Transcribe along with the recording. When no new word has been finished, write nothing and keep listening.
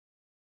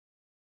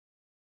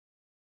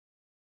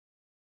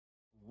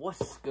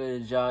What's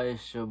good, y'all?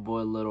 It's your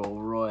boy Little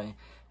Roy,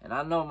 and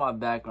I know my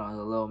background is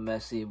a little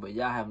messy, but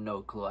y'all have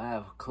no clue. I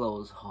have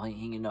clothes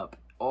hanging up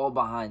all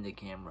behind the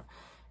camera.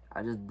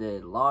 I just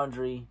did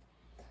laundry,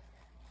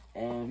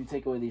 and if you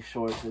take away these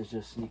shorts, there's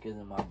just sneakers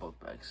in my book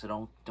bag.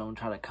 So don't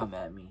try to come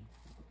at me.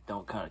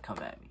 Don't try to come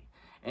at me.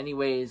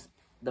 Anyways,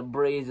 the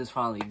braids is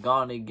finally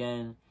gone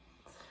again,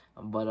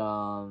 but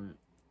I'm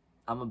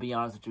gonna be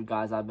honest with you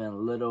guys. I've been a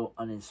little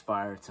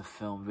uninspired to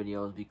film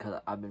videos because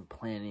I've been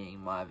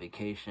planning my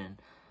vacation.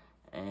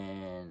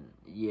 And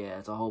yeah,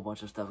 it's a whole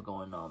bunch of stuff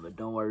going on, but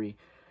don't worry,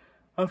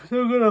 I'm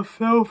still gonna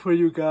film for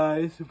you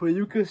guys. But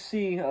you can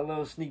see a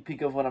little sneak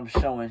peek of what I'm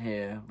showing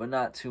here, but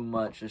not too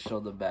much. Just show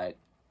the back.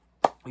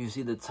 You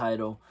see the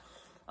title.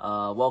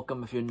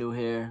 Welcome if you're new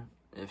here.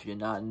 If you're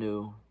not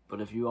new,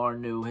 but if you are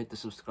new, hit the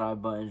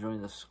subscribe button,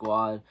 join the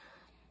squad.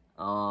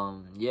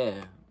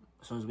 Yeah.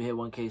 As soon as we hit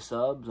 1K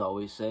subs, I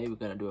always say we're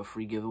going to do a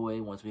free giveaway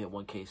once we hit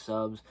 1K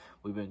subs.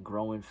 We've been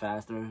growing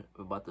faster.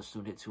 We're about to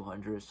soon hit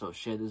 200. So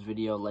share this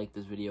video, like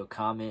this video,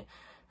 comment.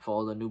 For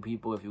all the new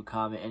people, if you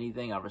comment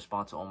anything, I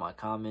respond to all my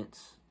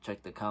comments.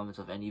 Check the comments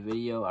of any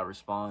video. I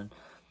respond.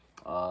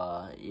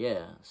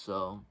 Yeah,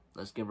 so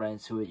let's get right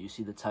into it. You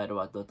see the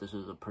title. I thought this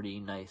was a pretty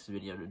nice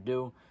video to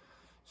do.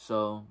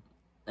 So,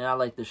 and I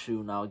like the shoe,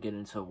 and I'll get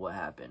into what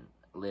happened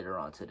later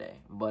on today.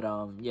 But,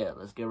 yeah,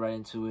 let's get right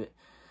into it.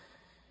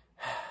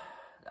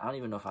 I don't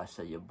even know if I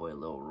said your boy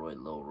Lil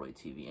Roy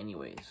TV.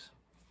 Anyways,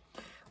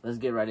 let's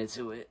get right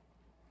into it.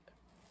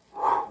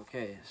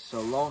 Okay,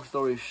 so long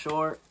story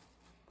short,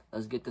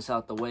 let's get this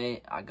out the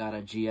way. I got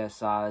a GS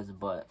size,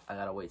 but I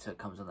gotta wait till it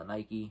comes on the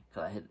Nike,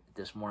 because I hit it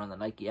this morning on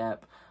the Nike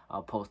app.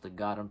 I'll post the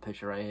Gotham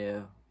picture right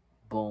here.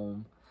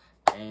 Boom.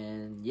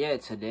 And yeah,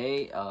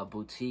 today,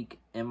 boutique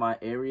in my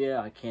area.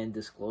 I can't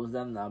disclose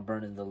them, not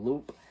burning the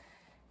loop.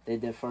 They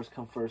did first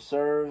come, first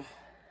serve.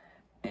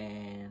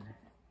 And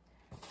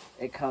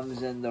it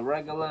comes in the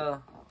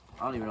regular,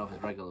 I don't even know if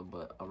it's regular,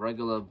 but a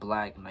regular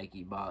black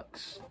Nike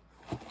box.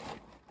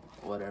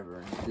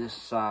 Whatever. This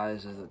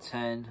size is a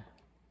 10.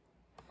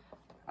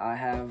 I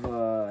have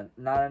a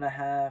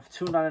 9.5,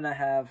 2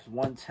 9.5s,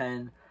 1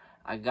 10.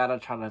 I gotta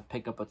try to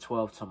pick up a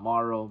 12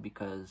 tomorrow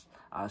because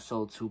I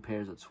sold 2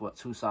 pairs of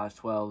 2 size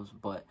 12s,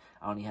 but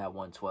I only had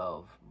 1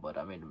 12. But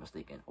I made a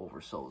mistake and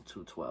oversold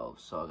 2 12s.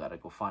 So I gotta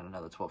go find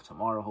another 12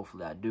 tomorrow.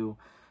 Hopefully I do.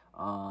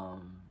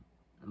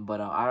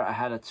 But I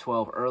had a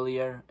 12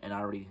 earlier, and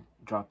I already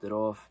dropped it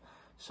off.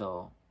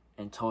 So,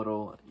 in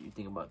total, you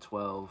think about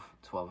 12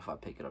 if I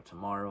pick it up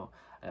tomorrow.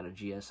 I got a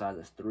GS size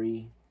that's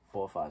 3,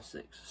 4, 5,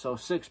 6. So,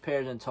 6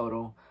 pairs in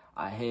total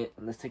I hit.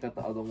 Let's take out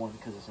the other one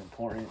because it's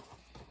important.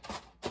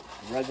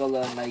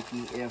 Regular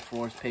Nike Air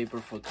Force paper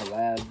for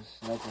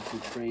collabs. Nothing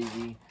too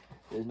crazy.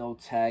 There's no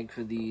tag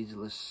for these.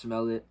 Let's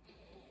smell it.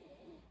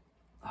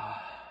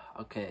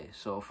 Okay,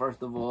 so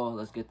first of all,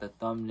 let's get the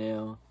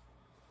thumbnail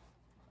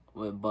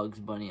with Bugs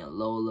Bunny and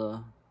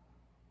Lola.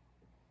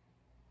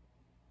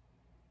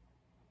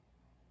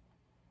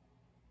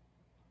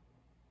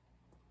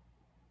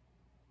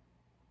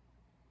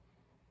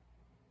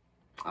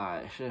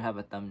 Alright, I should have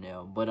a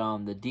thumbnail. But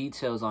the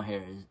details on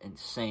here is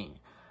insane.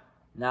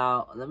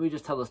 Now, let me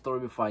just tell the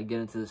story before I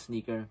get into the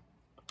sneaker.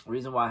 The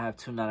reason why I have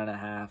 2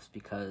 9.5s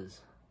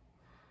because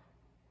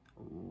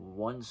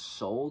one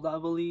sold, I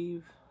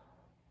believe.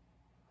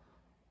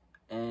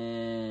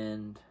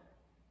 And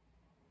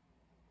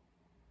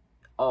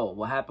oh,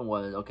 what happened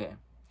was, okay,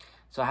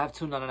 so I have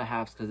 2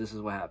 9.5s because this is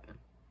what happened.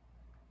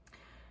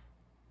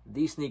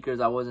 These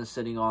sneakers I wasn't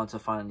sitting on to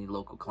find any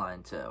local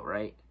clientele,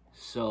 right?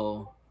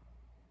 So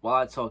while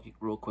I talk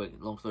real quick,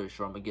 long story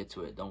short, I'm going to get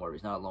to it. Don't worry,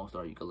 it's not a long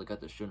story. You can look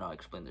at the shoe and I'll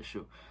explain the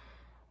shoe.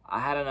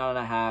 I had a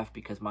 9.5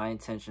 because my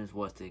intentions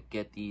was to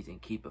get these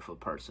and keep it for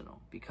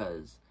personal.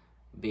 Because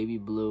baby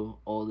blue,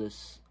 all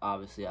this,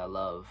 obviously I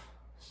love,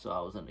 so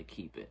I was going to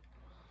keep it.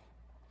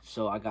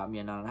 So I got me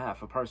a 9.5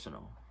 for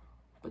personal.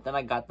 But then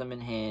I got them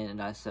in hand,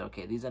 and I said,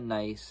 okay, these are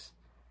nice.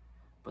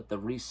 But the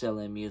resale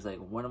in me is like,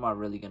 when am I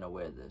really going to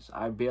wear this?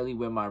 I barely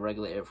wear my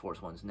regular Air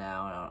Force Ones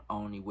now, and I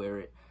only wear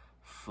it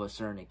for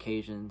certain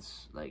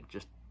occasions. Like,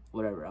 just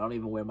whatever. I don't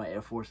even wear my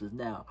Air Forces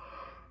now.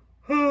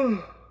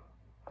 The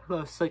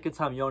second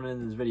time yawning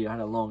in this video, I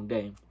had a long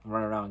day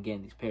running around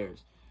getting these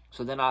pairs.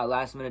 So then I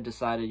last minute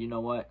decided, you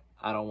know what?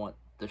 I don't want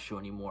the shoe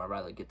anymore. I'd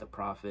rather get the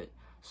profit.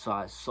 So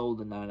I sold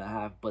the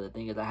 9.5. But the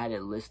thing is, I had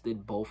it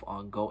listed both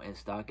on GOAT and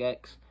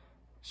StockX.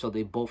 So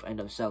they both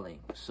end up selling.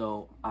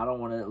 So I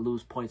don't want to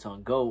lose points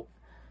on GOAT.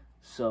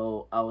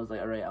 So I was like,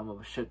 all right, I'm going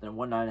to ship them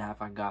 1 9.5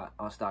 I got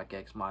on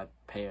StockX, my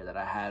pair that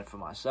I had for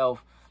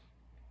myself.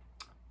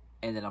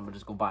 And then I'm going to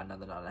just go buy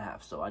another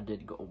 9.5. So I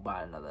did go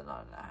buy another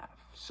 9.5.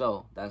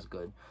 So that's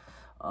good.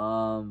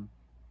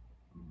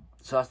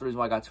 So that's the reason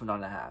why I got 2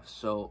 9.5.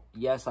 So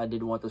yes, I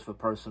did want this for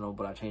personal,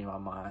 but I changed my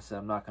mind. I said,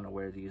 I'm not going to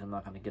wear these. I'm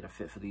not going to get a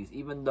fit for these,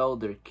 even though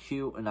they're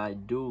cute. And I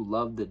do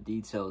love the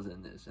details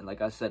in this. And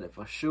like I said, if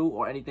a shoe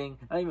or anything,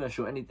 not even a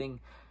shoe, anything,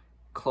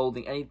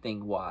 clothing,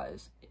 anything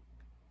wise,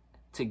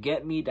 to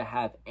get me to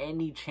have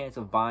any chance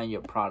of buying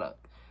your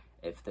product,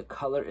 if the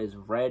color is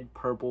red,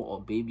 purple, or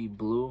baby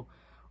blue,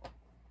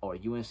 or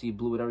UNC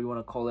blue, whatever you want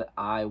to call it,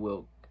 I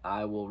will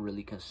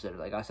really consider.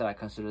 Like I said, I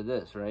consider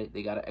this, right?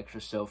 They got an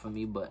extra sale for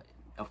me, but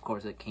of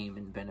course it came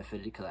and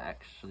benefited because I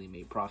actually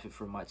made profit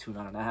from my 2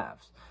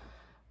 9.5s.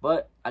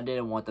 But I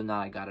didn't want them, now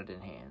I got it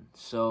in hand.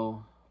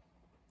 So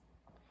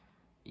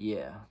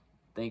yeah,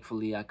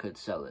 thankfully I could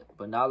sell it.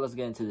 But now let's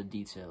get into the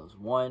details.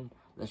 One,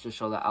 let's just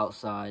show the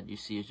outside. You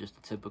see it's just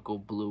a typical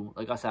blue.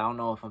 Like I said, I don't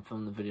know if I'm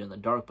filming the video in the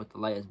dark, but the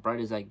light, as bright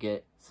as I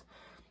get,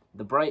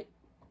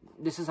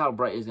 this is how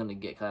bright it's gonna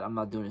get, because I'm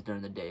not doing this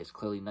during the day. It's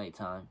clearly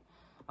nighttime.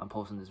 I'm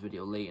posting this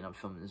video late and I'm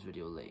filming this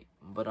video late.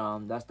 But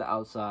that's the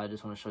outside.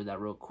 Just want to show you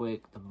that real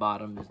quick. The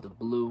bottom is the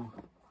blue.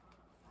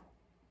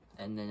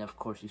 And then of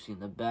course you see in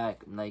the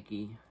back,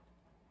 Nike,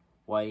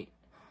 white,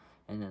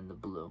 and then the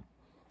blue.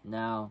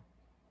 Now,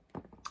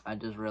 I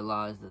just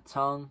realized the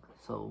tongue.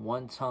 So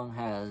one tongue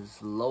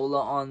has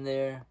Lola on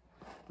there,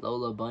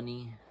 Lola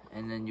Bunny,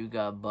 and then you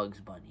got Bugs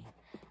Bunny.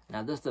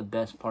 Now this is the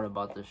best part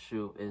about the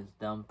shoe, is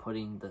them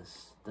putting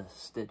the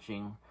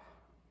stitching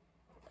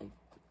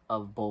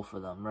of both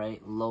of them,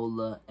 right?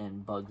 Lola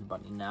and Bugs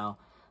Bunny. Now,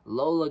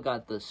 Lola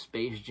got the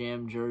Space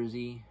Jam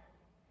jersey.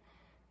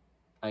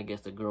 I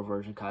guess the girl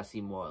version, because I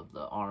see more of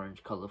the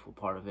orange, colorful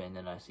part of it, and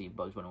then I see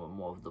Bugs Bunny with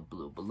more of the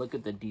blue. But look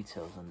at the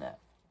details on that.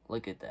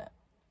 Look at that.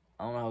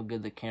 I don't know how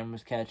good the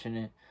camera's catching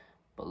it,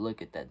 but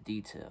look at that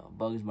detail.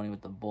 Bugs Bunny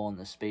with the ball and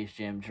the Space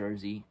Jam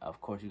jersey.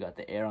 Of course, you got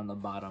the air on the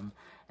bottom,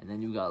 and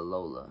then you got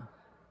Lola.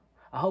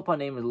 I hope her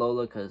name is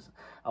Lola, because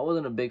I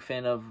wasn't a big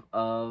fan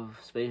of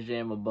Space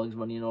Jam or Bugs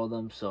Bunny and all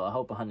them, so I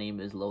hope her name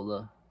is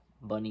Lola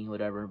Bunny,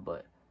 whatever,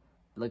 but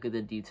look at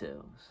the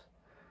details.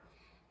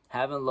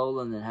 Having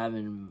Lola and then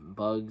having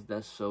Bugs,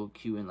 that's so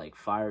cute and like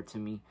fire to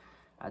me.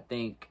 I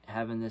think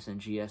having this in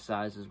GS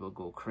sizes will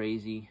go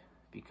crazy,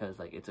 because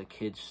like it's a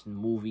kid's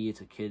movie,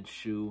 it's a kid's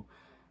shoe,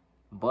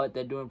 but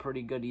they're doing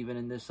pretty good even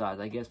in this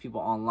size. I guess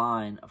people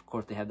online, of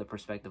course, they have the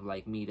perspective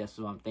like me. That's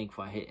what I'm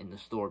thankful I hit in the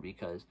store,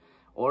 because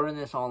ordering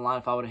this online,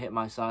 if I would have hit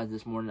my size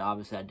this morning,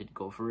 obviously I did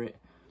go for it.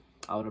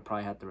 I would have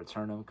probably had to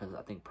return them, because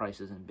I think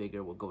prices and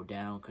bigger will go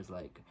down, because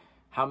like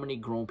how many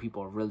grown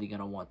people are really going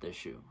to want this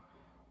shoe?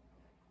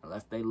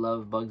 Unless they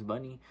love Bugs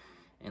Bunny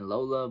and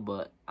Lola,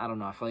 but I don't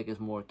know. I feel like it's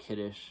more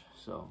kiddish,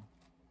 so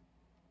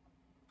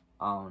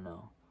I don't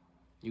know.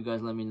 You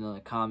guys let me know in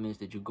the comments,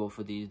 did you go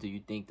for these? Do you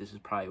think this is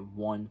probably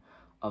one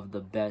of the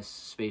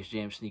best Space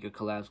Jam sneaker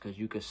collabs? Because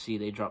you could see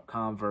they dropped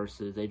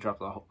Converses, they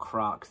dropped the whole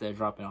Crocs, they're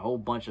dropping a whole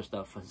bunch of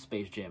stuff for the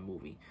Space Jam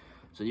movie.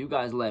 So you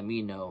guys let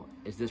me know,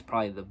 is this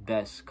probably the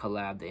best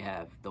collab they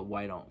have? The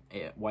white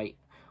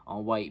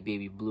on white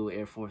baby blue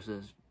Air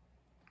Forces.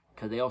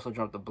 Because they also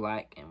dropped the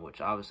black, and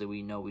which obviously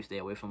we know we stay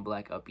away from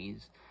black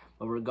uppies.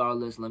 But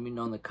regardless, let me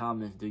know in the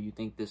comments, do you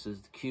think this is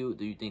cute?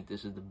 Do you think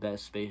this is the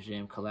best Space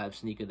Jam collab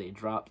sneaker they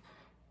dropped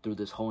through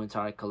this whole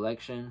entire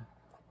collection?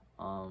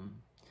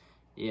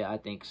 Yeah, I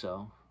think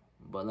so.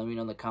 But let me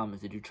know in the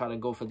comments, did you try to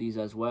go for these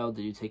as well?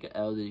 Did you take an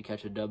L? Did you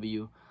catch a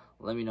W?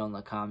 Let me know in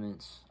the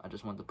comments. I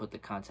just wanted to put the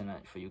content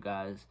out for you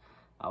guys.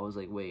 I was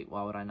like, wait,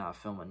 why would I not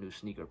film a new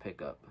sneaker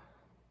pickup?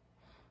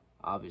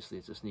 Obviously,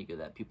 it's a sneaker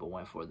that people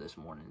went for this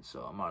morning,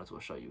 so I might as well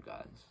show you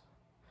guys.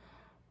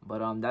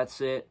 But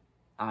that's it.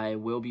 I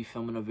will be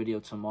filming a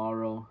video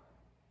tomorrow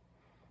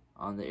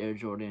on the Air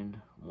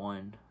Jordan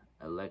 1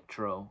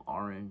 Electro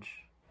Orange.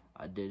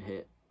 I did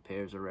hit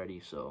pairs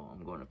already, so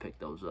I'm going to pick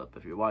those up.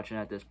 If you're watching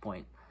at this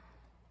point,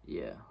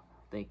 yeah,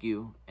 thank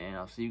you, and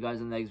I'll see you guys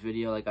in the next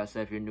video. Like I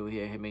said, if you're new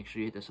here, make sure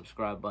you hit the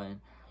subscribe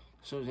button.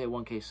 As soon as I hit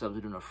 1K subs,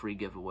 we're doing a free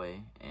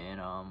giveaway, and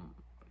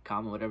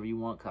comment whatever you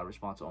want, because I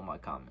respond to all my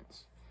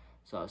comments.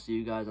 So I'll see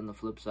you guys on the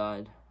flip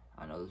side.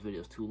 I know this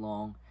video is too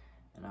long,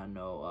 and I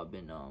know I've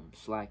been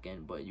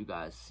slacking, but you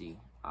guys see,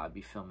 I'll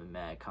be filming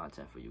mad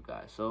content for you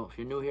guys. So if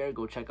you're new here,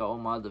 go check out all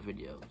my other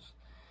videos.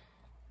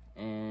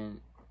 And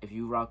if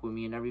you rock with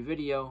me in every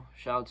video,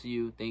 shout out to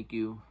you, thank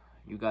you.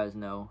 You guys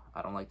know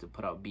I don't like to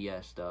put out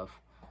BS stuff,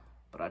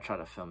 but I try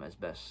to film as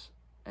best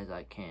as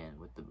I can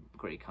with the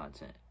great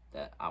content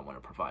that I want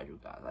to provide you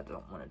guys. I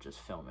don't want to just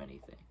film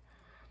anything.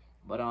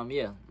 But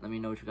yeah, let me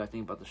know what you guys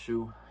think about the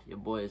shoe. Your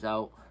boy is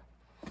out,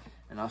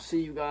 and I'll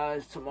see you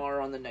guys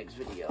tomorrow on the next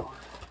video.